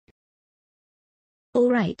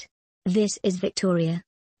Alright. This is Victoria,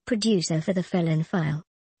 producer for The Felon File,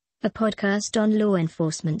 a podcast on law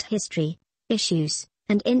enforcement history, issues,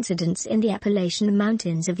 and incidents in the Appalachian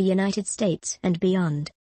Mountains of the United States and beyond.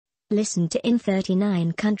 Listened to in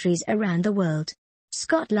 39 countries around the world.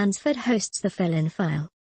 Scott Lunsford hosts The Felon File.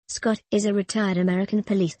 Scott is a retired American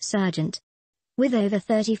police sergeant with over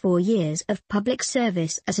 34 years of public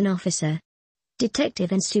service as an officer,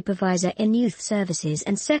 detective and supervisor in youth services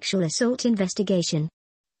and sexual assault investigation.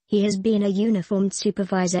 He has been a uniformed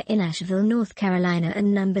supervisor in Asheville, North Carolina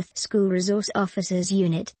and Number School Resource Officers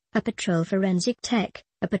Unit, a patrol forensic tech,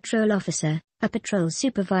 a patrol officer, a patrol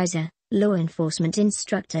supervisor, law enforcement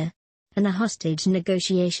instructor, and a hostage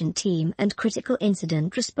negotiation team and critical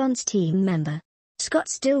incident response team member. Scott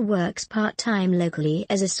still works part-time locally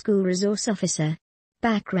as a school resource officer.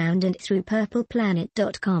 Background and through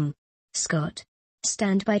purpleplanet.com. Scott,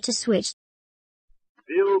 stand by to switch.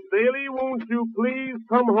 Bill Bailey, won't you please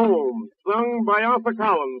come home? Sung by Arthur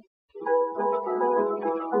Collins.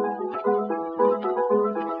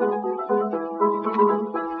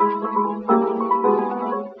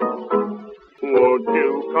 Won't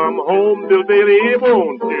you come home, Bill Bailey?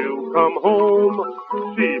 Won't you come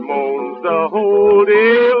home? She moans the whole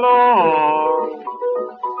day long.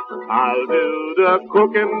 I'll do the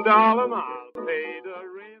cooking, darling. I'll pay the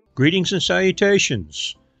rent. Greetings and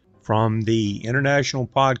salutations from the International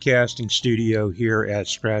Podcasting Studio here at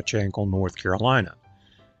Scratch Ankle, North Carolina.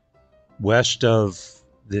 West of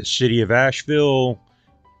the city of Asheville,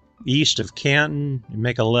 east of Canton, you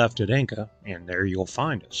make a left at Inca, and there you'll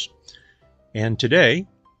find us. And today,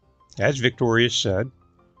 as Victoria said,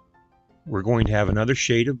 we're going to have another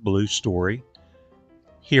shade of blue story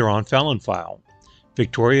here on Felon File.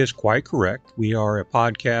 Victoria is quite correct. We are a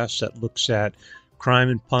podcast that looks at crime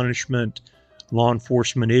and punishment, law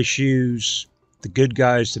enforcement issues, the good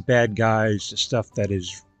guys, the bad guys, the stuff that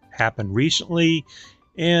has happened recently,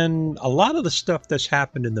 and a lot of the stuff that's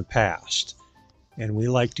happened in the past. And we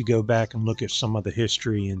like to go back and look at some of the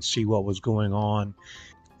history and see what was going on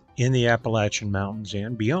in the Appalachian Mountains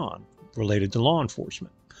and beyond related to law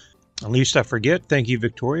enforcement. At least I forget, thank you,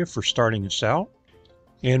 Victoria, for starting us out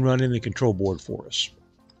and running the control board for us.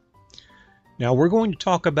 Now we're going to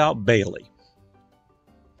talk about Bailey.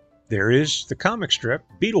 There is the comic strip,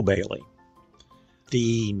 Beetle Bailey.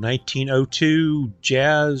 The 1902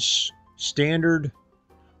 jazz standard,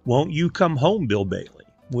 Won't You Come Home, Bill Bailey,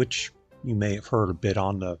 which you may have heard a bit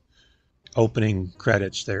on the opening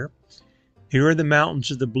credits there. Here are the mountains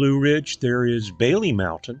of the Blue Ridge. There is Bailey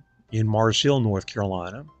Mountain in Mars Hill, North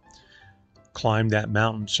Carolina. Climbed that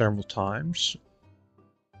mountain several times.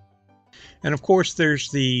 And of course, there's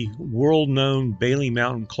the world-known Bailey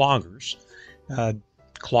Mountain Cloggers,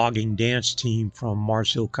 clogging dance team from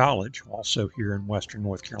Mars Hill College, also here in western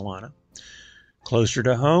North Carolina. Closer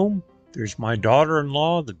to home, there's my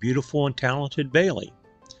daughter-in-law, the beautiful and talented Bailey.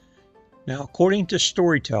 Now, according to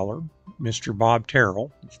storyteller, Mr. Bob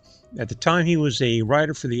Terrell, at the time he was a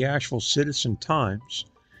writer for the Asheville Citizen Times,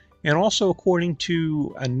 and also according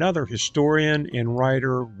to another historian and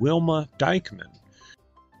writer, Wilma Dykeman,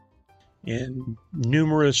 and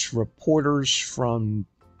numerous reporters from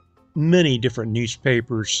many different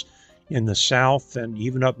newspapers in the South and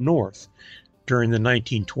even up north during the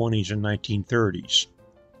 1920s and 1930s.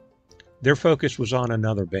 Their focus was on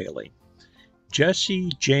another Bailey,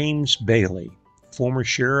 Jesse James Bailey, former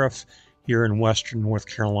sheriff here in western North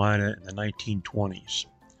Carolina in the 1920s.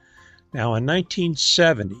 Now, in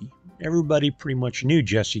 1970, everybody pretty much knew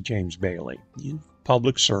Jesse James Bailey. He was a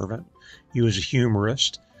public servant. He was a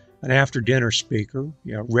humorist, an after-dinner speaker,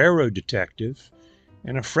 railroad detective,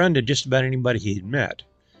 and a friend of just about anybody he'd met.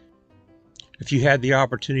 If you had the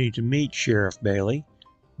opportunity to meet Sheriff Bailey,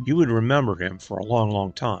 you would remember him for a long,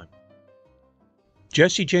 long time.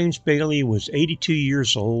 Jesse James Bailey was 82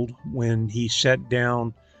 years old when he sat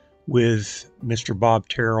down with Mr. Bob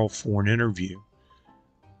Terrell for an interview.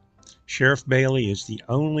 Sheriff Bailey is the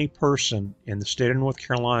only person in the state of North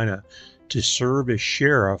Carolina to serve as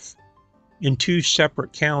sheriff in two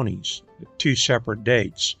separate counties, at two separate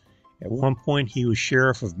dates. At one point, he was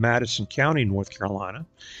sheriff of Madison County, North Carolina,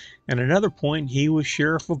 and at another point, he was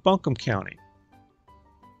sheriff of Buncombe County.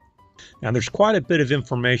 Now, there's quite a bit of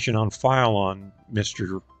information on file on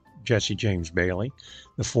Mr. Jesse James Bailey,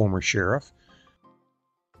 the former sheriff.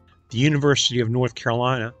 The University of North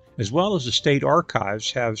Carolina, as well as the state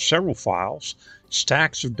archives, have several files,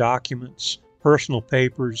 stacks of documents, personal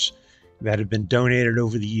papers that have been donated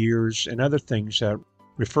over the years, and other things that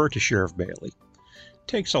refer to Sheriff Bailey. It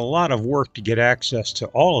takes a lot of work to get access to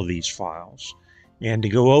all of these files and to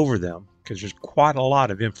go over them, because there's quite a lot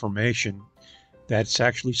of information that's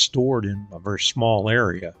actually stored in a very small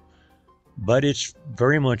area, but it's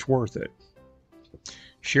very much worth it.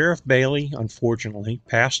 Sheriff Bailey, unfortunately,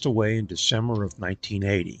 passed away in December of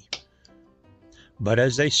 1980. But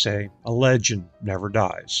as they say, a legend never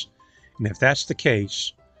dies. And if that's the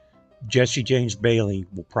case, Jesse James Bailey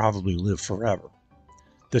will probably live forever.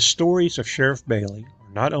 The stories of Sheriff Bailey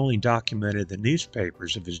are not only documented in the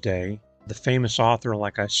newspapers of his day. The famous author,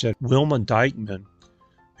 like I said, Wilma Dykeman,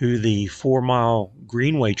 who the 4-mile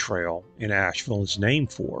Greenway Trail in Asheville is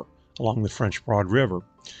named for, along the French Broad River,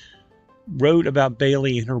 wrote about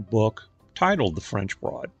Bailey in her book titled The French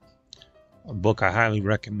Broad, a book I highly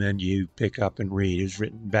recommend you pick up and read. It was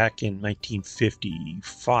written back in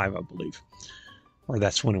 1955, I believe, or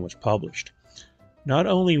that's when it was published. Not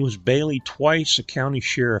only was Bailey twice a county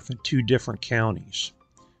sheriff in 2 different counties,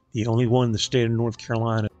 the only one in the state of North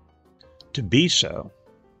Carolina to be so,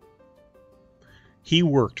 he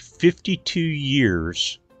worked 52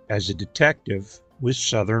 years as a detective with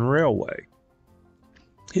Southern Railway.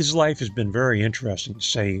 His life has been very interesting, to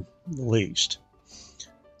say the least.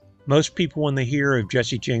 Most people, when they hear of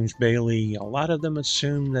Jesse James Bailey, a lot of them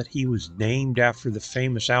assume that he was named after the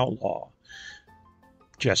famous outlaw,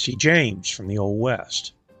 Jesse James from the Old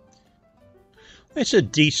West. It's a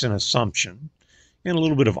decent assumption, and a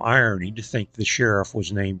little bit of irony to think the sheriff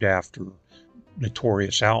was named after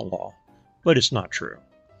notorious outlaw, but it's not true.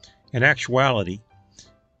 In actuality,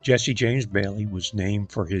 Jesse James Bailey was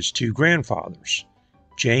named for his 2 grandfathers,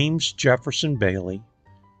 James Jefferson Bailey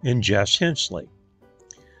and Jess Hensley.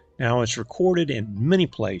 Now, it's recorded in many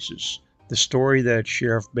places. The story that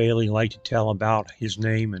Sheriff Bailey liked to tell about his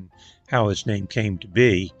name and how his name came to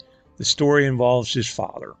be, the story involves his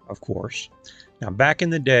father, of course. Now, back in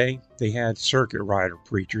the day, they had circuit rider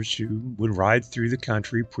preachers who would ride through the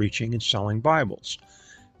country preaching and selling Bibles.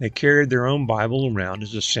 They carried their own Bible around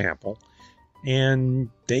as a sample, and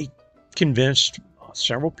they convinced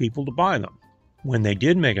several people to buy them. When they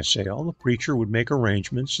did make a sale, the preacher would make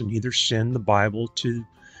arrangements and either send the Bible to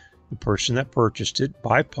the person that purchased it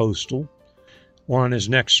by postal, or on his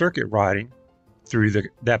next circuit riding through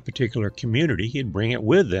that particular community, he'd bring it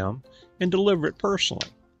with them and deliver it personally.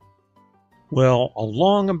 Well,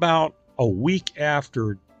 along about a week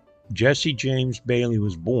after Jesse James Bailey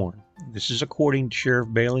was born, this is according to Sheriff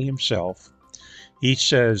Bailey himself, he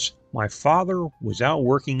says, "My father was out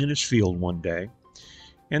working in his field one day,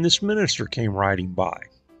 and this minister came riding by.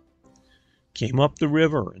 Came up the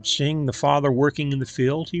river, and seeing the father working in the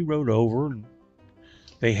field, he rode over, and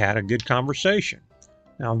they had a good conversation."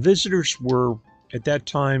 Now, visitors were, at that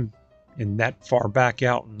time, and that far back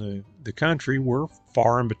out in the country, were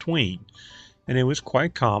far in between. And it was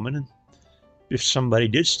quite common, and if somebody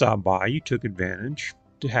did stop by, you took advantage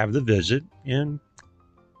to have the visit and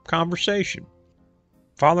conversation.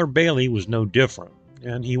 Father Bailey was no different,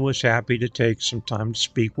 and he was happy to take some time to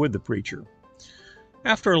speak with the preacher.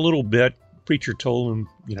 After a little bit, the preacher told him,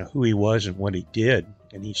 who he was and what he did,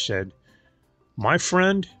 and he said, "My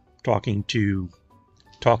friend," talking to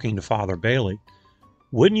Father Bailey,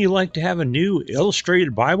 "wouldn't you like to have a new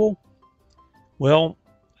illustrated Bible?" Well,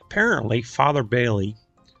 apparently Father Bailey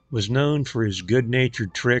was known for his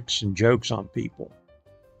good-natured tricks and jokes on people.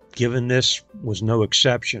 Given this was no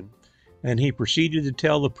exception, and he proceeded to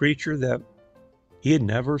tell the preacher that he had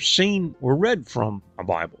never seen or read from a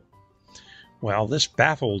Bible. Well, this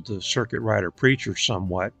baffled the circuit rider preacher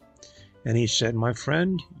somewhat, and he said, "My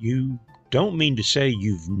friend, you don't mean to say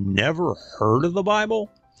you've never heard of the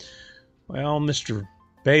Bible?" Well, Mr.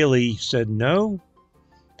 Bailey said no,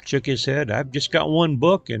 shook his head. "I've just got one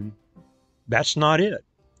book, and that's not it."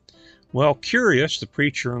 Well, curious, the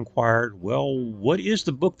preacher inquired, "Well, what is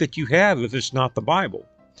the book that you have if it's not the Bible?"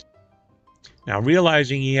 Now,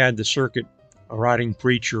 realizing he had the circuit riding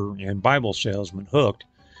preacher and Bible salesman hooked,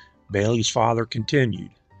 Bailey's father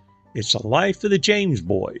continued. "It's the life of the James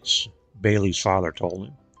boys," Bailey's father told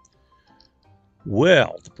him.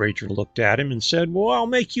 "Well," the preacher looked at him and said, "Well, I'll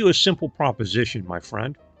make you a simple proposition, my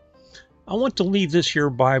friend. I want to leave this here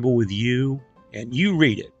Bible with you, and you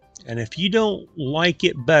read it. And if you don't like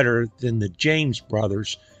it better than the James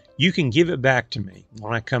brothers, you can give it back to me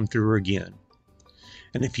when I come through again.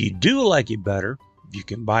 And if you do like it better, you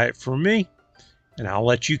can buy it from me, and I'll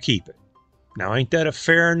let you keep it. Now, ain't that a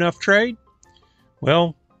fair enough trade?"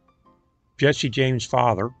 Well, Jesse James'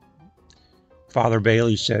 Father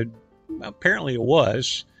Bailey, said apparently it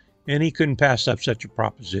was, and he couldn't pass up such a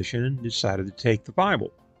proposition and decided to take the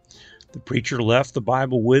Bible. The preacher left the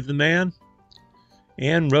Bible with the man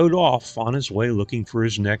and rode off on his way looking for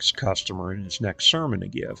his next customer and his next sermon to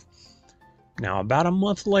give. Now, about a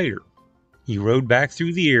month later, he rode back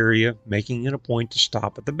through the area, making it a point to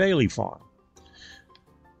stop at the Bailey farm.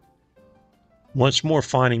 Once more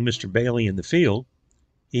finding Mr. Bailey in the field,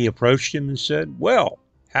 he approached him and said, "Well,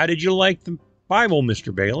 how did you like the Bible,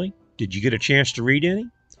 Mr. Bailey? Did you get a chance to read any?"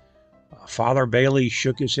 Father Bailey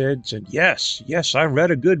shook his head and said, Yes, I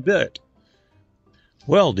read a good bit."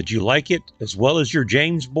 "Well, did you like it as well as your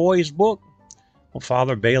James Boys book?" Well,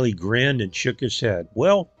 Father Bailey grinned and shook his head.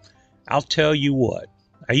 "Well, I'll tell you what.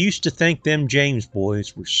 I used to think them James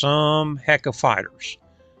Boys were some heck of fighters.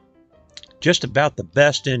 Just about the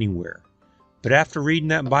best anywhere. But after reading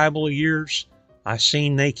that Bible of yours, I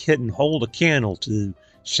seen they couldn't hold a candle to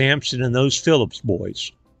Samson and those Phillips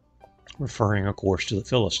boys," referring, of course, to the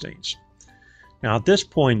Philistines. Now, at this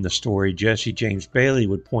point in the story, Jesse James Bailey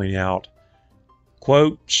would point out,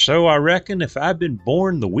 quote, "So I reckon if I'd been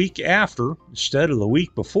born the week after instead of the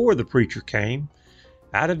week before the preacher came,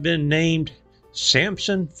 I'd have been named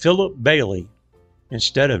Samson Philip Bailey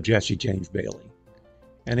instead of Jesse James Bailey."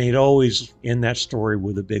 And he'd always end that story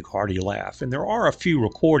with a big hearty laugh. And there are a few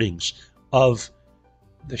recordings of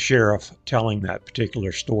the sheriff telling that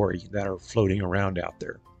particular story that are floating around out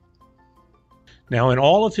there. Now, in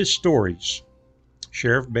all of his stories,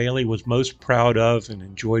 Sheriff Bailey was most proud of and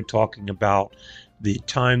enjoyed talking about the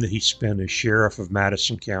time that he spent as sheriff of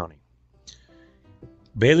Madison County.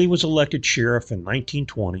 Bailey was elected sheriff in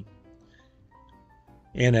 1920,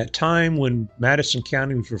 and at a time when Madison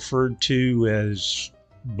County was referred to as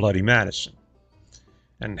Bloody Madison.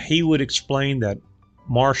 And he would explain that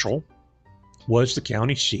Marshall was the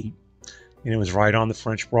county seat, and it was right on the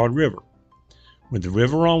French Broad River. With the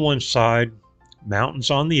river on one side,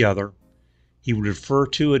 mountains on the other, he would refer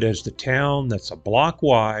to it as the town that's a block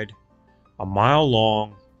wide, a mile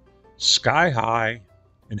long, sky high,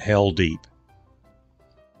 and hell deep.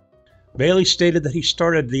 Bailey stated that he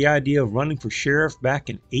started the idea of running for sheriff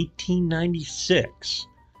back in 1896.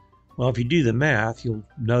 Well, if you do the math, you'll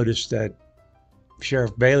notice that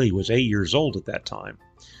Sheriff Bailey was 8 years old at that time.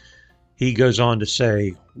 He goes on to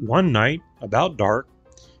say, "One night, about dark,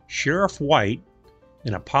 Sheriff White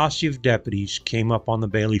and a posse of deputies came up on the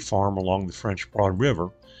Bailey farm along the French Broad River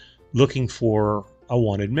looking for a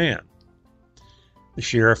wanted man. The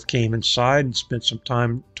sheriff came inside and spent some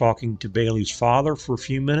time talking to Bailey's father for a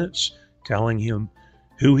few minutes, telling him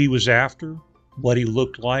who he was after, what he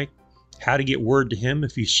looked like, how to get word to him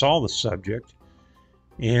if he saw the subject,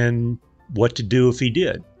 and what to do if he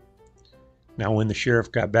did. Now, when the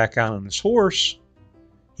sheriff got back out on his horse,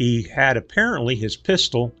 he had apparently his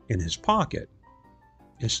pistol in his pocket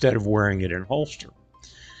instead of wearing it in a holster,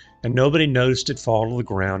 and nobody noticed it fall to the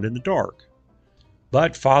ground in the dark.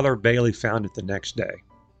 But Father Bailey found it the next day.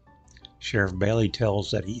 Sheriff Bailey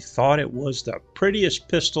tells that he thought it was the prettiest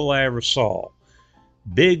pistol I ever saw.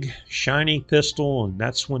 Big, shiny pistol, and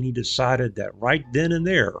that's when he decided that right then and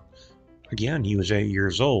there, again, he was 8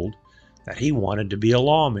 years old, that he wanted to be a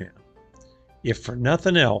lawman, if for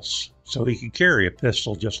nothing else, so he could carry a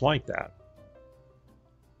pistol just like that.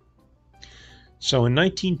 So in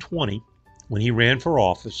 1920, when he ran for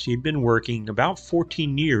office, he'd been working about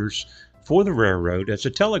 14 years for the railroad as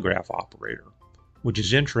a telegraph operator, which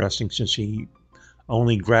is interesting since he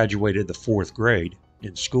only graduated the 4th grade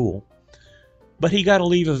in school. But he got a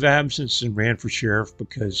leave of absence and ran for sheriff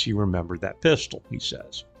because he remembered that pistol, he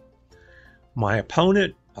says. My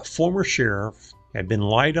opponent, a former sheriff, had been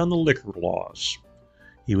light on the liquor laws.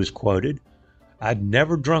 He was quoted, "I'd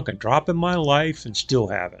never drunk a drop in my life and still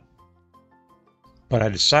haven't. But I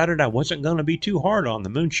decided I wasn't going to be too hard on the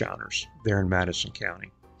moonshiners there in Madison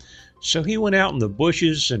County." So he went out in the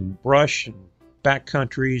bushes and brush and back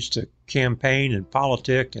countries to campaign and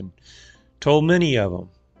politic and told many of them,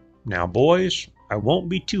 "Now, boys, I won't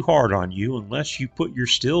be too hard on you unless you put your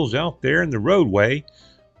stills out there in the roadway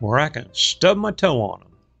where I can stub my toe on them."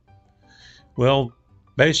 Well,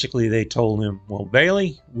 basically they told him, "Well,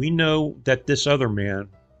 Bailey, we know that this other man,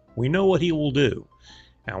 we know what he will do,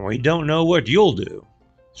 and we don't know what you'll do,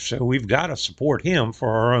 so we've got to support him for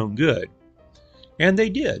our own good." And they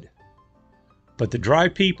did. But the dry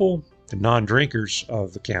people, the non-drinkers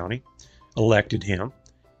of the county, elected him,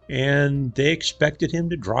 and they expected him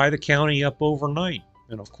to dry the county up overnight.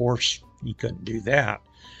 And of course, he couldn't do that.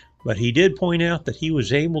 But he did point out that he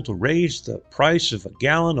was able to raise the price of a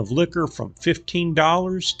gallon of liquor from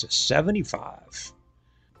 $15 to $75,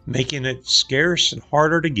 making it scarce and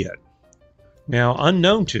harder to get. Now,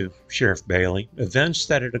 unknown to Sheriff Bailey, events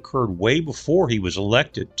that had occurred way before he was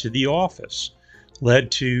elected to the office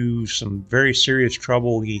led to some very serious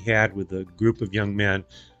trouble he had with a group of young men,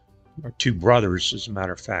 or two brothers, as a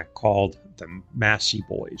matter of fact, called the Massey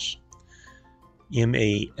Boys,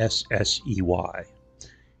 Massey.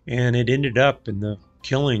 And it ended up in the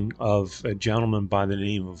killing of a gentleman by the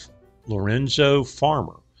name of Lorenzo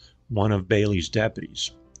Farmer, one of Bailey's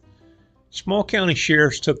deputies. Small county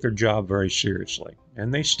sheriffs took their job very seriously,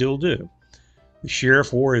 and they still do. The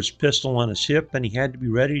sheriff wore his pistol on his hip, and he had to be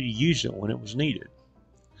ready to use it when it was needed.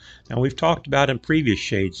 Now, we've talked about in previous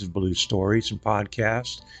Shades of Blue stories and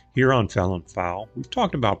podcasts here on Felon File, we've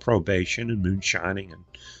talked about probation and moonshining and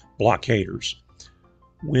blockaders.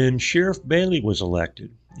 When Sheriff Bailey was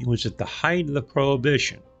elected, it was at the height of the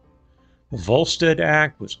Prohibition. The Volstead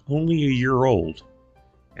Act was only a year old,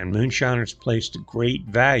 and moonshiners placed a great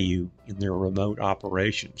value in their remote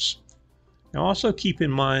operations. Now, also keep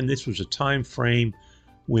in mind this was a time frame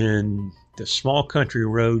when the small country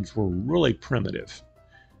roads were really primitive.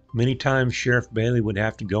 Many times Sheriff Bailey would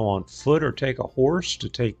have to go on foot or take a horse to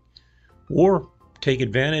take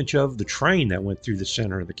advantage of the train that went through the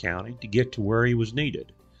center of the county to get to where he was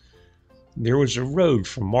needed. There was a road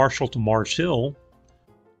from Marshall to Mars Hill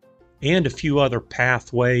and a few other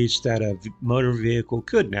pathways that a motor vehicle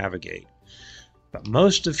could navigate. But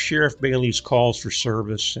most of Sheriff Bailey's calls for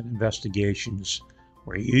service and investigations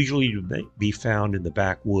were usually to be found in the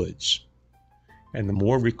backwoods and the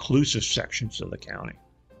more reclusive sections of the county.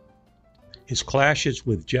 His clashes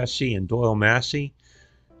with Jesse and Doyle Massey,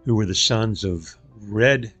 who were the sons of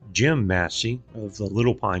Red Jim Massey of the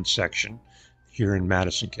Little Pine section here in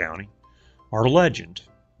Madison County, are legend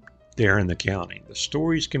there in the county. The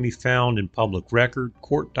stories can be found in public record,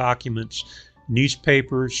 court documents,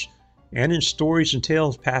 newspapers, and in stories and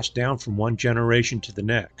tales passed down from one generation to the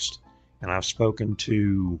next. And I've spoken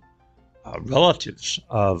to relatives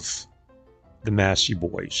of the Massey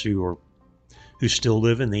boys who still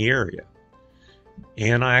live in the area.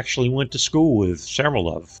 And I actually went to school with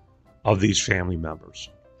several of these family members.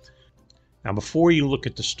 Now, before you look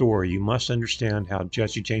at the story, you must understand how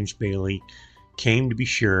Jesse James Bailey came to be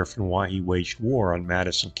sheriff and why he waged war on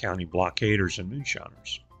Madison County blockaders and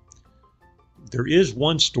moonshiners. There is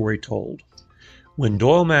one story told. When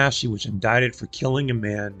Doyle Massey was indicted for killing a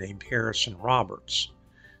man named Harrison Roberts,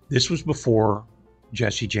 this was before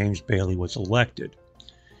Jesse James Bailey was elected.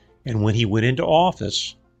 And when he went into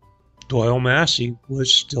office, Doyle Massey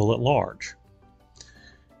was still at large.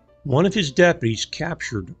 One of his deputies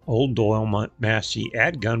captured old Doyle Massey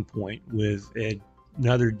at gunpoint with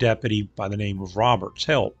another deputy by the name of Roberts'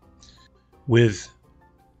 help, with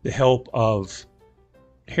the help of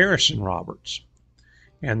Harrison Roberts.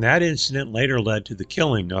 And that incident later led to the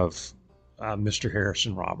killing of Mr.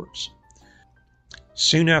 Harrison Roberts.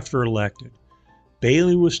 Soon after elected,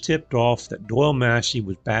 Bailey was tipped off that Doyle Massey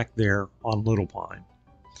was back there on Little Pine.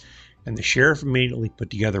 And the sheriff immediately put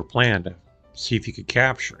together a plan to see if he could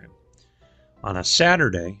capture him. On a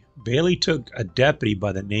Saturday, Bailey took a deputy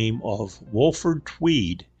by the name of Wolford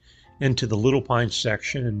Tweed into the Little Pine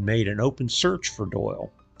section and made an open search for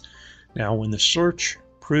Doyle. Now, when the search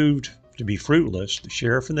proved to be fruitless, the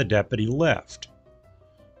sheriff and the deputy left,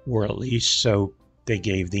 or at least so they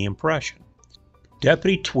gave the impression.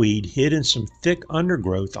 Deputy Tweed hid in some thick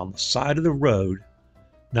undergrowth on the side of the road,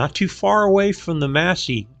 not too far away from the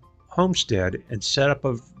Massey homestead, and set up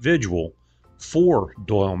a vigil for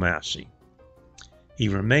Doyle Massey. He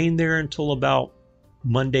remained there until about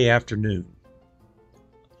Monday afternoon.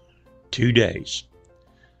 2 days.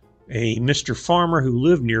 A Mr. Farmer who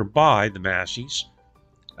lived nearby the Masseys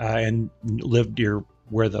and lived near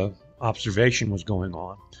where the observation was going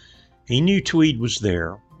on, he knew Tweed was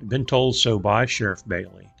there, had been told so by Sheriff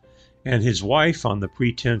Bailey, and his wife, on the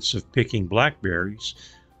pretense of picking blackberries,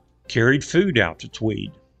 carried food out to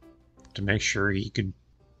Tweed to make sure he could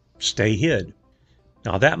stay hid.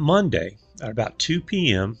 Now, that Monday, at about 2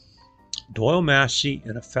 p.m., Doyle Massey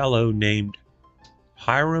and a fellow named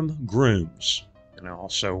Hiram Grooms, and I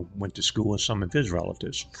also went to school with some of his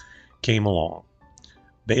relatives, came along.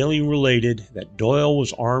 Bailey related that Doyle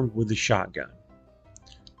was armed with a shotgun.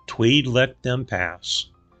 Tweed let them pass,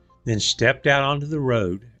 then stepped out onto the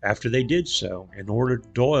road after they did so and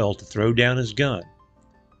ordered Doyle to throw down his gun.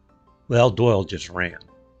 Well, Doyle just ran.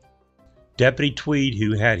 Deputy Tweed,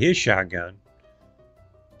 who had his shotgun,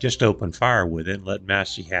 just opened fire with it and let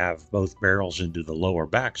Massey have both barrels into the lower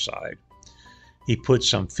backside. He put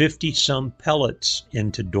some 50-some pellets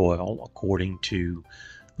into Doyle, according to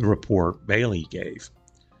the report Bailey gave.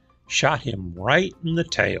 Shot him right in the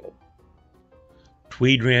tail.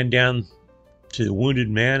 Tweed ran down to the wounded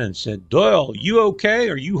man and said, "Doyle, you okay?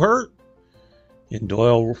 Are you hurt?" And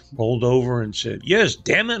Doyle rolled over and said, "Yes,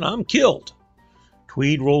 damn it, I'm killed."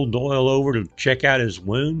 Tweed rolled Doyle over to check out his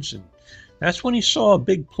wounds, and that's when he saw a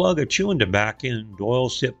big plug of chewing tobacco in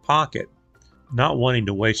Doyle's hip pocket, not wanting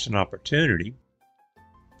to waste an opportunity,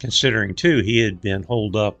 considering, too, he had been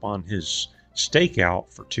holed up on his stakeout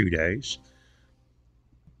for 2 days.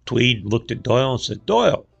 Tweed looked at Doyle and said,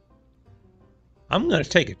 "Doyle, I'm going to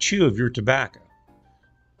take a chew of your tobacco.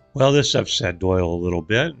 Well, this upset Doyle a little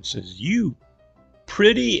bit and says, "You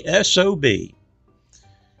pretty SOB,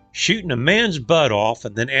 shooting a man's butt off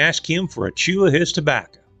and then ask him for a chew of his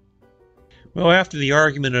tobacco." Well, after the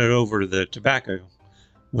argument over the tobacco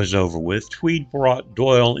was over with, Tweed brought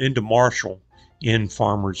Doyle into Marshall in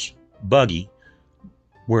Farmer's buggy,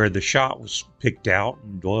 where the shot was picked out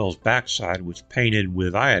and Doyle's backside was painted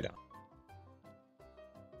with iodine.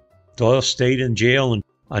 Doyle stayed in jail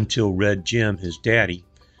until Red Jim, his daddy,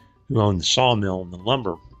 who owned the sawmill and the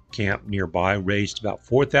lumber camp nearby, raised about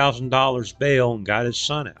 $4,000 bail and got his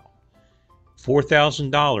son out.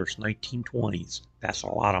 $4,000, 1920s. That's a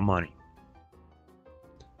lot of money.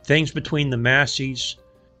 Things between the Masseys,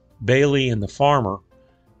 Bailey, and the farmer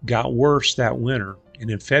got worse that winter, and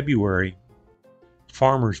in February,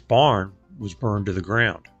 Farmer's barn was burned to the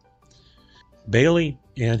ground. Bailey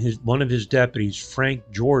and one of his deputies, Frank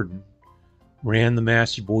Jordan, ran the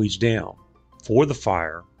Massey boys down for the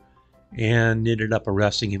fire and ended up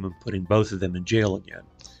arresting him and putting both of them in jail again.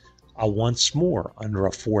 Once more under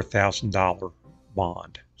a $4,000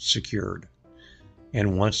 bond secured.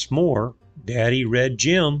 And once more, Daddy Red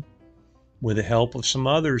Jim, with the help of some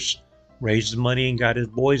others, raised the money and got his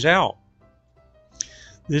boys out.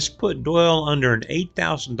 This put Doyle under an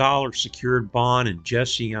 $8,000 secured bond and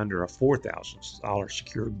Jesse under a $4,000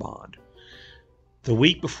 secured bond. The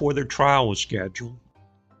week before their trial was scheduled,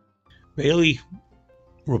 Bailey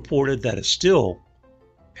reported that a still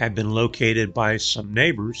had been located by some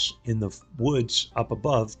neighbors in the woods up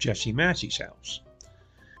above Jesse Massey's house.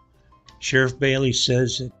 Sheriff Bailey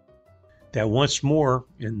says that once more,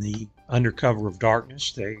 in the undercover of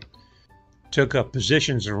darkness, they took up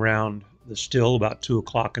positions around the still about 2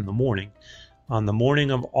 o'clock in the morning on the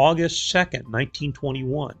morning of August 2nd,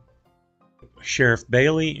 1921. Sheriff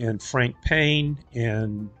Bailey and Frank Payne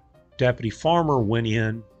and Deputy Farmer went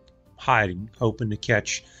in hiding, hoping to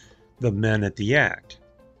catch the men at the act.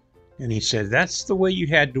 And he said that's the way you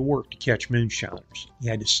had to work to catch moonshiners.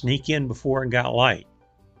 You had to sneak in before it got light.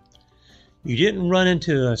 You didn't run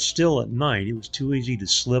into a still at night. It was too easy to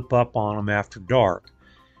slip up on them after dark.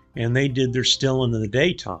 And they did their still in the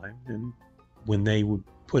daytime. And when they would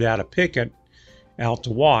put out a picket out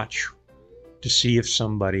to watch to see if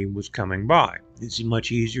somebody was coming by. It's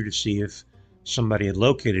much easier to see if somebody had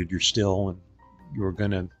located your still and you were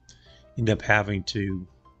going to end up having to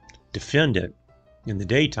defend it in the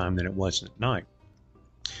daytime than it was at night.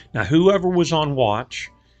 Now, whoever was on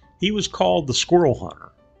watch, he was called the squirrel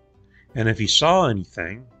hunter. And if he saw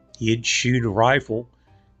anything, he'd shoot a rifle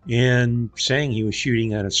and saying he was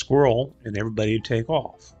shooting at a squirrel, and everybody would take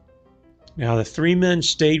off. Now, the three men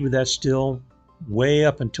stayed with that still way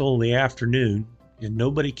up until the afternoon, and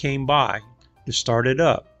nobody came by to start it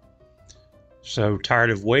up. So, tired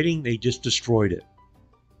of waiting, they just destroyed it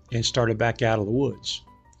and started back out of the woods.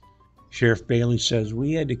 Sheriff Bailey says,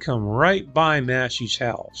 we had to come right by Massey's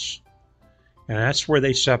house, and that's where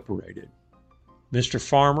they separated. Mr.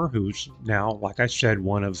 Farmer, who's now, like I said,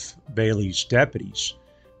 one of Bailey's deputies,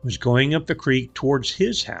 was going up the creek towards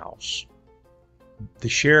his house. The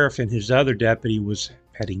sheriff and his other deputy was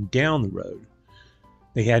heading down the road.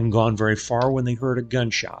 They hadn't gone very far when they heard a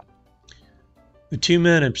gunshot. The two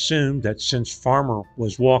men assumed that since Farmer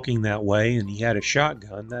was walking that way and he had a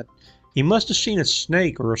shotgun, that he must have seen a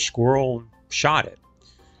snake or a squirrel and shot it.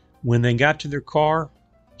 When they got to their car,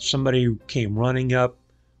 somebody came running up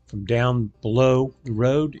from down below the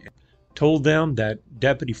road and told them that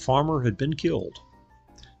Deputy Farmer had been killed.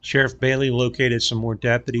 Sheriff Bailey located some more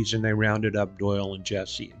deputies and they rounded up Doyle and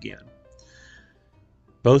Jesse again.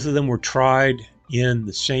 Both of them were tried in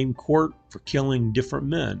the same court for killing different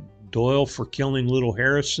men. Doyle for killing Little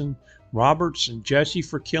Harrison Roberts and Jesse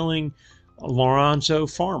for killing Lorenzo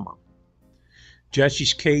Farmer.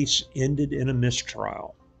 Jesse's case ended in a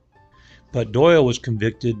mistrial, but Doyle was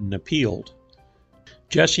convicted and appealed.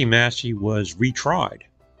 Jesse Massey was retried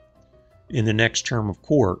in the next term of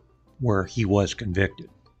court where he was convicted.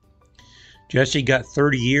 Jesse got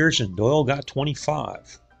 30 years and Doyle got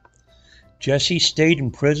 25. Jesse stayed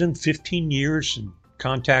in prison 15 years and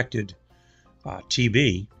contacted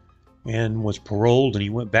TB and was paroled, and he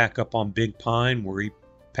went back up on Big Pine where he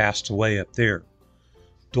passed away up there.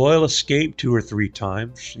 Doyle escaped 2 or 3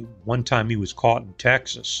 times. One time he was caught in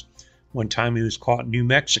Texas. One time he was caught in New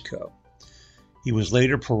Mexico. He was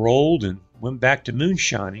later paroled and went back to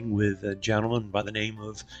moonshining with a gentleman by the name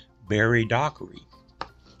of Barry Dockery,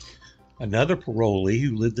 another parolee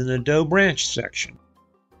who lived in the Doe Branch section.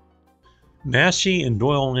 Massey and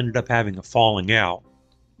Doyle ended up having a falling out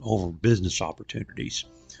over business opportunities,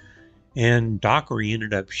 and Dockery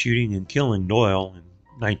ended up shooting and killing Doyle in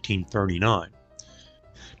 1939.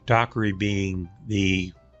 Dockery being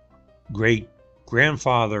the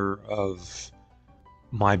great-grandfather of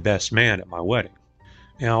my best man at my wedding.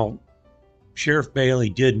 Now, Sheriff Bailey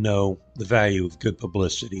did know the value of good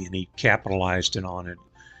publicity, and he capitalized on it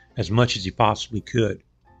as much as he possibly could.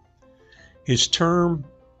 His term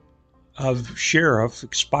of sheriff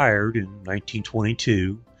expired in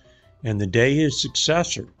 1922, and the day his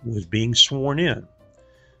successor was being sworn in,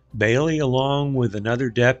 Bailey, along with another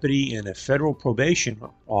deputy and a federal probation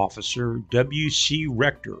officer, W.C.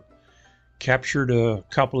 Rector, captured a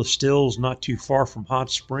couple of stills not too far from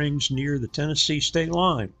Hot Springs near the Tennessee state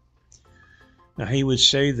line. Now, he would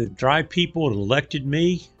say that dry people had elected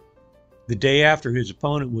me. The day after his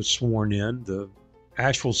opponent was sworn in, the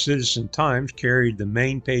Asheville Citizen-Times carried the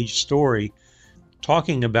main page story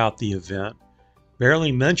talking about the event,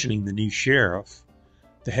 barely mentioning the new sheriff.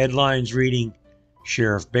 The headlines reading,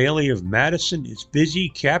 "Sheriff Bailey of Madison is busy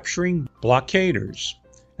capturing blockaders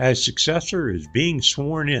as successor is being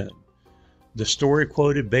sworn in." The story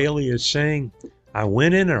quoted Bailey as saying, "I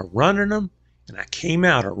went in a running them, and I came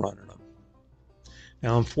out a running them."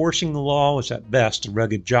 Now, enforcing the law was at best a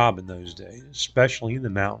rugged job in those days, especially in the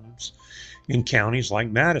mountains in counties like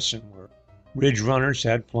Madison, where ridge runners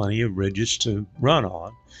had plenty of ridges to run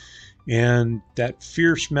on, and that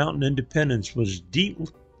fierce mountain independence was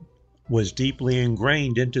deeply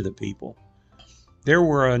ingrained into the people. There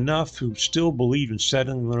were enough who still believed in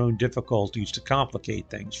settling their own difficulties to complicate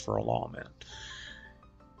things for a lawman.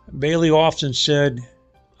 Bailey often said,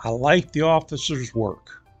 "I like the officer's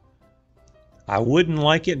work. I wouldn't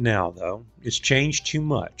like it now, though. It's changed too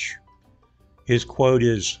much." His quote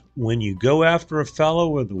is, "When you go after a fellow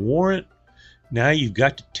with a warrant, now you've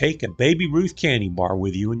got to take a Baby Ruth candy bar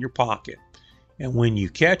with you in your pocket. And when you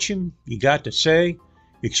catch him, you got to say,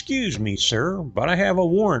 'Excuse me, sir, but I have a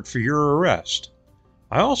warrant for your arrest.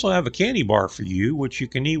 I also have a candy bar for you, which you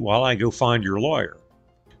can eat while I go find your lawyer.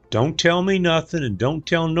 Don't tell me nothing, and don't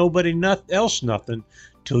tell nobody else nothing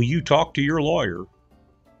till you talk to your lawyer."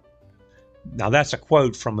 Now, that's a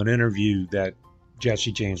quote from an interview that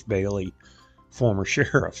Jesse James Bailey, former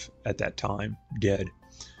sheriff at that time, did.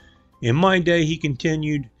 "In my day," he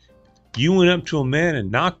continued, "you went up to a man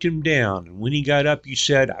and knocked him down, and when he got up, you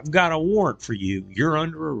said, 'I've got a warrant for you. You're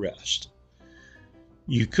under arrest.'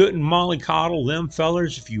 You couldn't mollycoddle them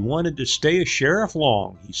fellers if you wanted to stay a sheriff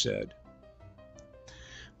long," he said.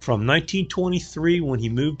 From 1923, when he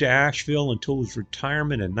moved to Asheville, until his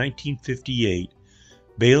retirement in 1958,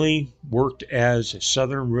 Bailey worked as a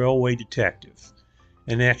Southern Railway detective,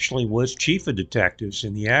 and actually was chief of detectives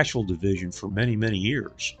in the Asheville division for many, many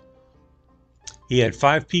years. He had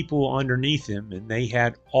 5 people underneath him, and they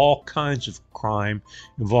had all kinds of crime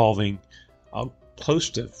involving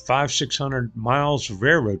close to 500-600 miles of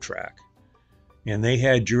railroad track, and they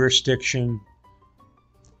had jurisdiction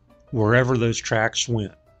wherever those tracks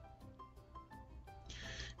went.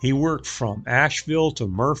 He worked from Asheville to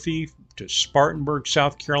Murphy to Spartanburg,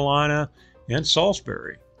 South Carolina, and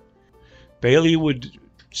Salisbury. Bailey would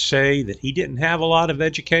say that he didn't have a lot of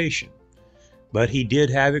education, but he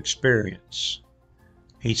did have experience.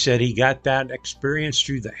 He said he got that experience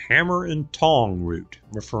through the hammer and tong route,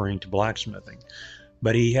 referring to blacksmithing,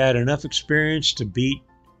 but he had enough experience to beat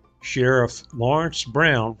Sheriff Lawrence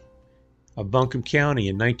Brown of Buncombe County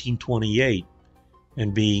in 1928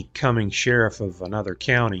 and becoming sheriff of another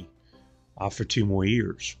county for 2 more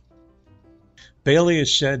years. Bailey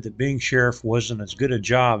has said that being sheriff wasn't as good a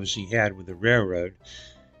job as he had with the railroad,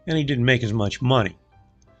 and he didn't make as much money.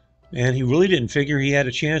 And he really didn't figure he had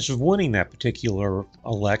a chance of winning that particular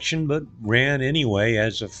election, but ran anyway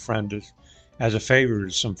as a favor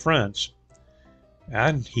to some friends.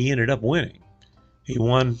 And he ended up winning. He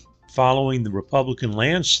won following the Republican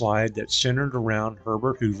landslide that centered around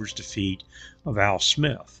Herbert Hoover's defeat of Al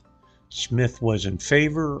Smith. Smith was in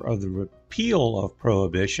favor of the repeal of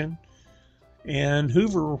Prohibition, and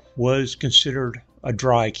Hoover was considered a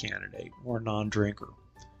dry candidate or non-drinker.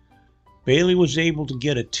 Bailey was able to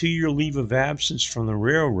get a 2-year leave of absence from the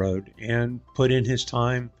railroad and put in his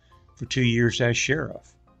time for 2 years as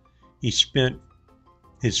sheriff. He spent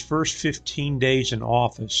his first 15 days in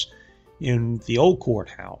office in the old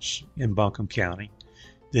courthouse in Buncombe County.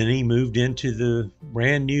 Then he moved into the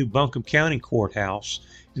brand new Buncombe County Courthouse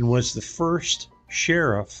and was the first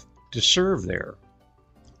sheriff to serve there.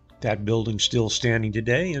 That building's still standing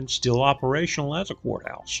today and still operational as a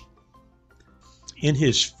courthouse. In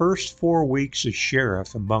his first 4 weeks as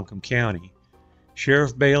sheriff in Buncombe County,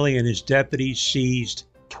 Sheriff Bailey and his deputies seized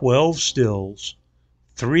 12 stills,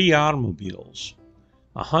 3 automobiles,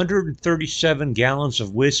 137 gallons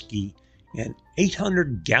of whiskey, and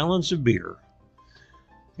 800 gallons of beer.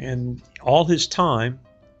 And all his time,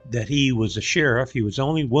 that he was a sheriff. He was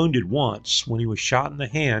only wounded once when he was shot in the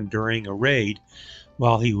hand during a raid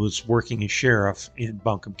while he was working as sheriff in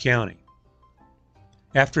Buncombe County.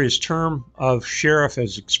 After his term of sheriff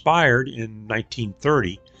has expired in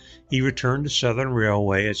 1930, he returned to Southern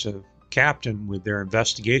Railway as a captain with their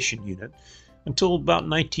investigation unit until about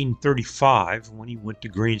 1935, when he went to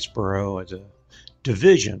Greensboro as a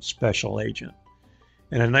division special agent.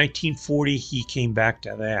 And in 1940, he came back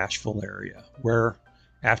to the Asheville area, where,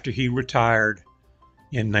 after he retired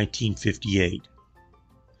in 1958.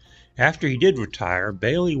 After he did retire,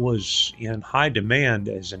 Bailey was in high demand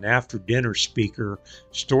as an after-dinner speaker,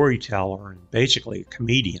 storyteller, and basically a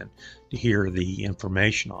comedian to hear the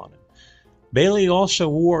information on him. Bailey also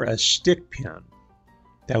wore a stick pin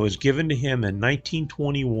that was given to him in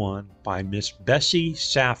 1921 by Miss Bessie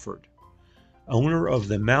Safford, owner of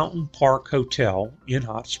the Mountain Park Hotel in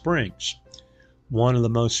Hot Springs, one of the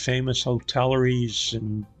most famous hoteleries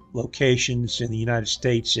and locations in the United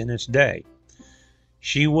States in its day.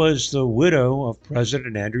 She was the widow of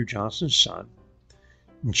President Andrew Johnson's son,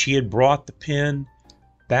 and she had brought the pin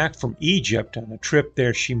back from Egypt on a trip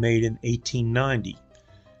there she made in 1890.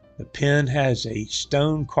 The pin has a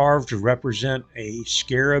stone carved to represent a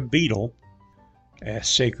scarab beetle, a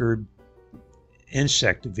sacred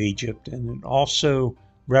insect of Egypt, and it also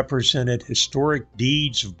represented historic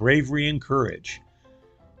deeds of bravery and courage.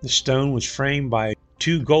 The stone was framed by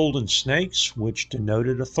 2 golden snakes, which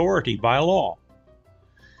denoted authority by law.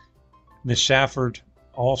 Miss Safford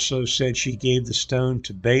also said she gave the stone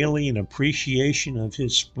to Bailey in appreciation of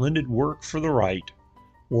his splendid work for the right,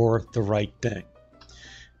 or the right thing.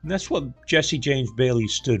 And that's what Jesse James Bailey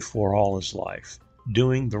stood for all his life,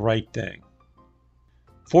 doing the right thing.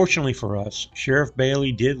 Fortunately for us, Sheriff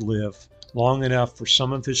Bailey did live long enough for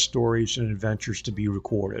some of his stories and adventures to be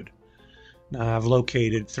recorded. Now, I've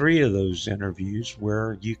located 3 of those interviews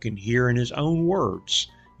where you can hear in his own words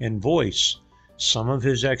and voice some of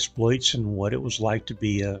his exploits and what it was like to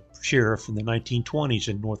be a sheriff in the 1920s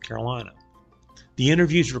in North Carolina. The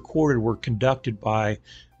interviews recorded were conducted by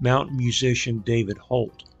mountain musician David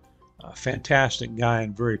Holt, a fantastic guy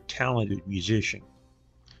and very talented musician.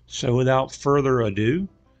 So without further ado,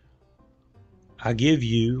 I give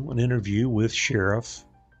you an interview with Sheriff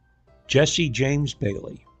Jesse James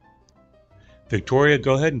Bailey. Victoria,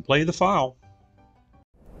 go ahead and play the file.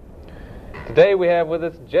 Today we have with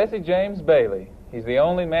us Jesse James Bailey. He's the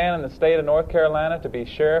only man in the state of North Carolina to be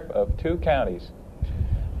sheriff of 2 counties.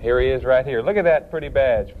 Here he is right here. Look at that pretty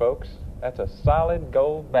badge, folks. That's a solid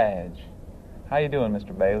gold badge. How you doing,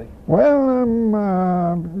 Mr. Bailey? Well,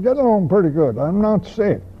 I'm getting along pretty good. I'm not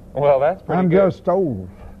sick. Well, that's pretty good. I'm just old.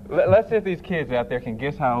 Let's see if these kids out there can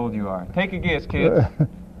guess how old you are. Take a guess, kids.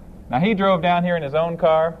 Now, he drove down here in his own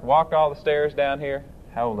car, walked all the stairs down here.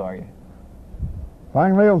 How old are you? If I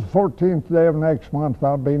can live the 14th day of next month,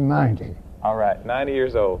 I'll be 90. All right, 90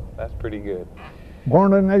 years old. That's pretty good.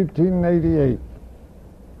 Born in 1888.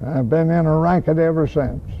 I've been in a racket ever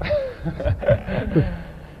since.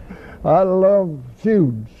 I love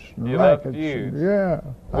feuds. You rackets. love feuds? Yeah.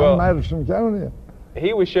 Well, I'm Madison County.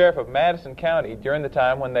 He was sheriff of Madison County during the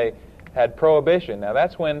time when they had prohibition. Now,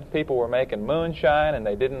 that's when people were making moonshine and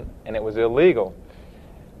it was illegal.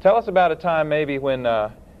 Tell us about a time maybe when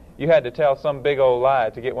you had to tell some big old lie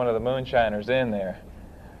to get one of the moonshiners in there.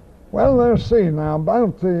 Well, let's see now,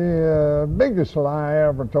 about the biggest lie I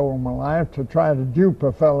ever told in my life, to try to dupe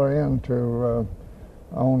a fella into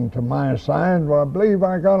onto my side. Well, I believe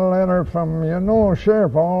I got a letter from, a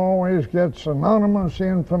sheriff always gets anonymous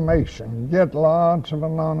information. You get lots of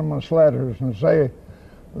anonymous letters and say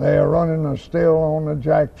they're running a still on the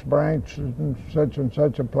Jack's Branch in such and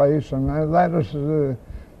such a place, and that is the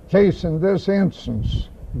case in this instance.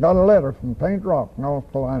 Got a letter from Paint Rock, North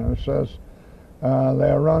Carolina, says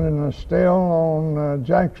they're running a still on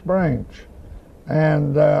Jack's Branch.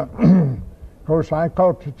 And of course, I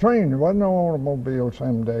caught the train. There wasn't no automobiles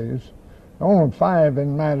some days. Only 5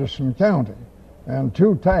 in Madison County, and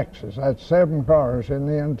 2 taxis. That's 7 cars in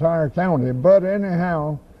the entire county. But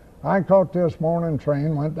anyhow, I caught this morning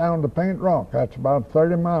train, went down to Paint Rock. That's about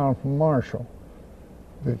 30 miles from Marshall,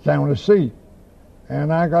 the county seat.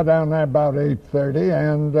 And I got down there about 8:30,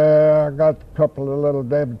 and I got a couple of little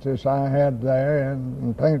deputies I had there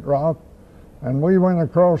in Paint Rock, and we went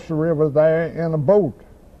across the river there in a boat,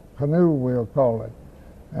 canoe we'll call it,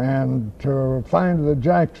 and to find the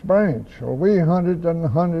Jack's Branch. Well, we hunted and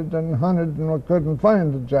hunted and hunted, and we couldn't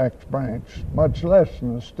find the Jack's Branch, much less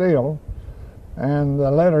than the still. And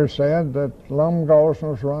the letter said that Lum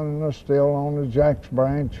Gawson was running a still on the Jack's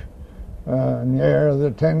Branch near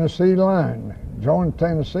the Tennessee line. Joined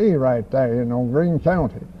Tennessee right there, Greene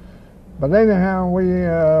County. But anyhow, we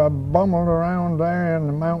bummeled around there in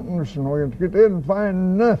the mountains, and we didn't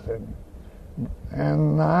find nothing.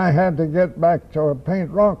 And I had to get back to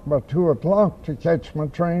Paint Rock by 2 o'clock to catch my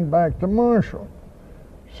train back to Marshall.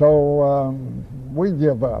 So we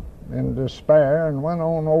give up in despair and went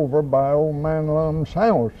on over by old man Lum's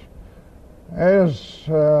house. There's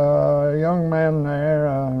a young man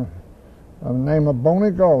there, the name of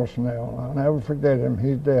Boney Gosnell. I'll never forget him.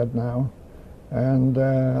 He's dead now. And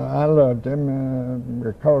I loved him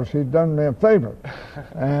because he'd done me a favor.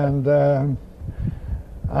 And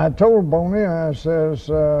I told Boney, I says,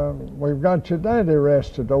 we've got your daddy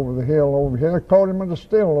arrested over the hill over here. Caught him at a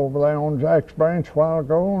still over there on Jack's Branch a while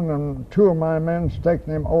ago, and then 2 of my men's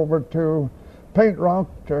taking him over to Paint Rock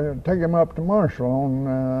to take him up to Marshall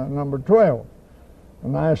on number 12.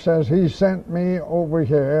 And I says, he sent me over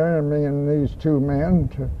here, and me and these 2 men,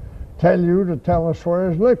 to tell you to tell us where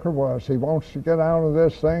his liquor was. He wants to get out of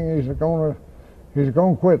this thing. He's going to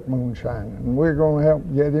quit moonshining, and we're going to help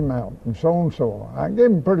get him out, and so and so. I gave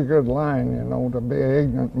him a pretty good line, you know, to be an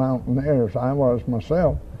ignorant mountaineer as I was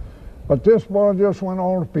myself. But this boy just went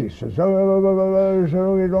all to pieces. So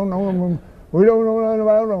we don't know nothing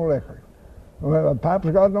about no liquor. Well,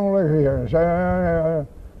 Papa's got no liquor here.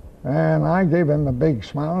 And I gave him a big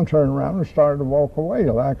smile and turned around and started to walk away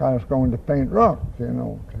like I was going to Paint Rock, you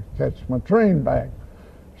know, to catch my train back.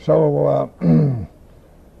 So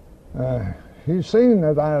he seen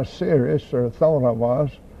that I was serious, or thought I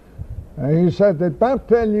was. And he said, did Pap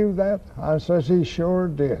tell you that? I says, he sure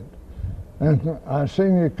did. And I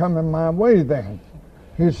seen you coming my way then.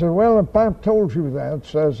 He said, well, if Pap told you that,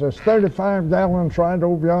 says, there's 35 gallons right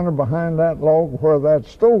over yonder behind that log where that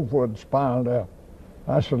stove wood's piled up.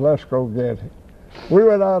 I said, let's go get it. We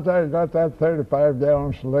went out there and got that 35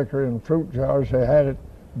 gallons of liquor in fruit jars. They had it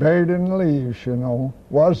buried in the leaves, you know.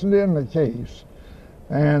 Wasn't in the case.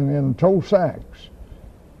 And in tow sacks.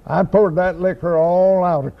 I poured that liquor all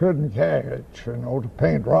out. I couldn't carry it, you know, to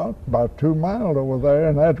Paint Rock, about 2 miles over there,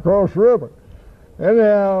 and had to cross the river.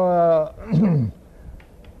 Anyhow,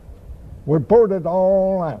 we poured it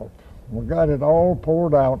all out. We got it all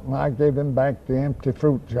poured out, and I gave him back the empty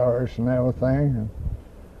fruit jars and everything. And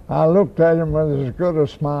I looked at him with as good a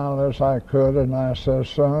smile as I could, and I says,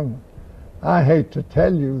 son, I hate to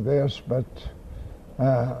tell you this, but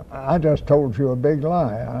I just told you a big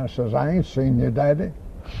lie. I says, I ain't seen your daddy.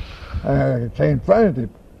 Can't find him.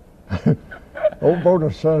 Old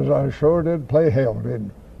Boney says, I sure did play hell,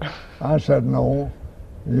 didn't you? I said, no,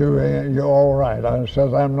 you're all right. I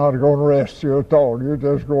says, I'm not going to arrest you at all. You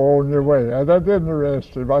just go on your way. And I didn't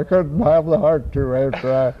arrest him. I couldn't have the heart to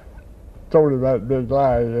after I told him that big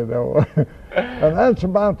lie, you know. And that's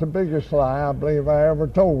about the biggest lie I believe I ever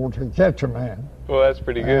told, to catch a man. Well, that's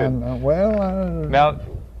pretty good. And, now,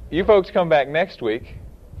 you folks come back next week,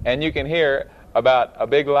 and you can hear about a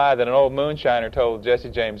big lie that an old moonshiner told Jesse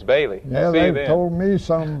James Bailey. Yeah, they told me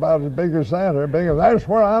something about as big as that, or bigger. That's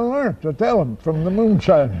where I learned to tell them, from the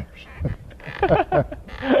moonshiners.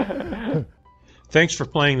 Thanks for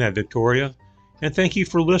playing that, Victoria. And thank you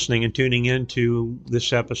for listening and tuning in to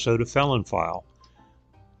this episode of Felon File.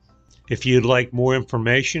 If you'd like more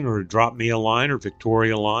information or drop me a line or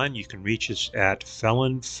Victoria a line, you can reach us at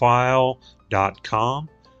felonfile.com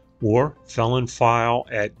or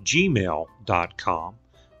felonfile@gmail.com,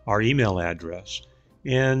 our email address.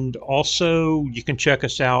 And also you can check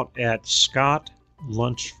us out at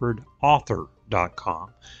scottlunsfordauthor.com,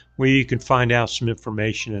 where you can find out some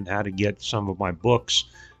information on how to get some of my books,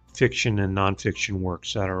 fiction and nonfiction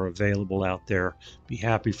works that are available out there. Be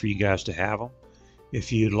happy for you guys to have them.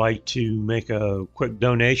 If you'd like to make a quick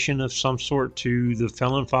donation of some sort to the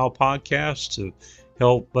Felon File podcast to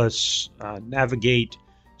help us navigate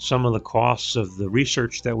some of the costs of the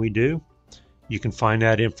research that we do, you can find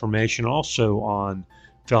that information also on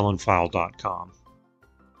felonfile.com.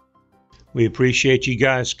 We appreciate you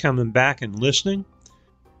guys coming back and listening.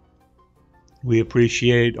 We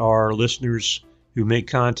appreciate our listeners who make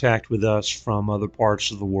contact with us from other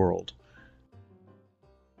parts of the world,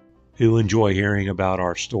 who enjoy hearing about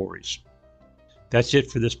our stories. That's it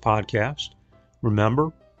for this podcast.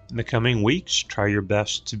 Remember, in the coming weeks, try your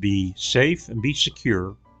best to be safe and be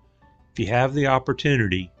secure. If you have the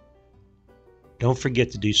opportunity, don't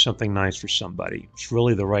forget to do something nice for somebody. It's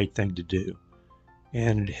really the right thing to do,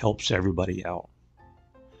 and it helps everybody out.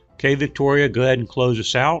 Okay, Victoria, go ahead and close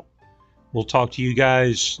us out. We'll talk to you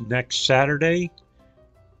guys next Saturday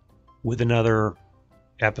with another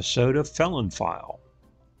episode of Felon File.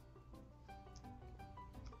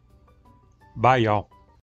 Bye, y'all.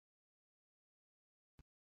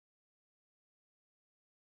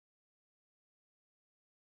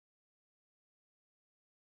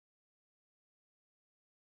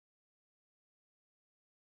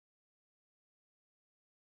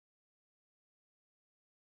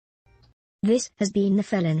 This has been the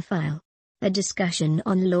Felon File, a discussion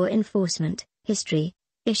on law enforcement, history,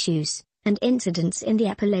 issues, and incidents in the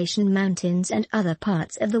Appalachian Mountains and other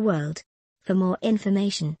parts of the world. For more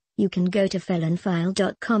information, you can go to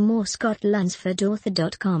felonfile.com or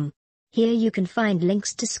scottlunsfordauthor.com. Here you can find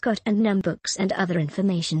links to Scott and Num books and other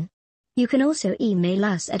information. You can also email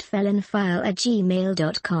us at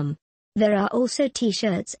felonfile@gmail.com. There are also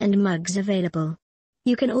t-shirts and mugs available.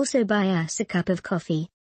 You can also buy us a cup of coffee,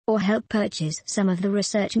 or help purchase some of the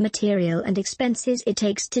research material and expenses it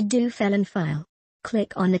takes to do Felon File.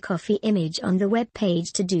 Click on the coffee image on the web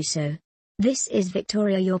page to do so. This is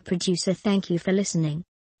Victoria, your producer. Thank you for listening.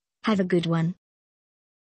 Have a good one.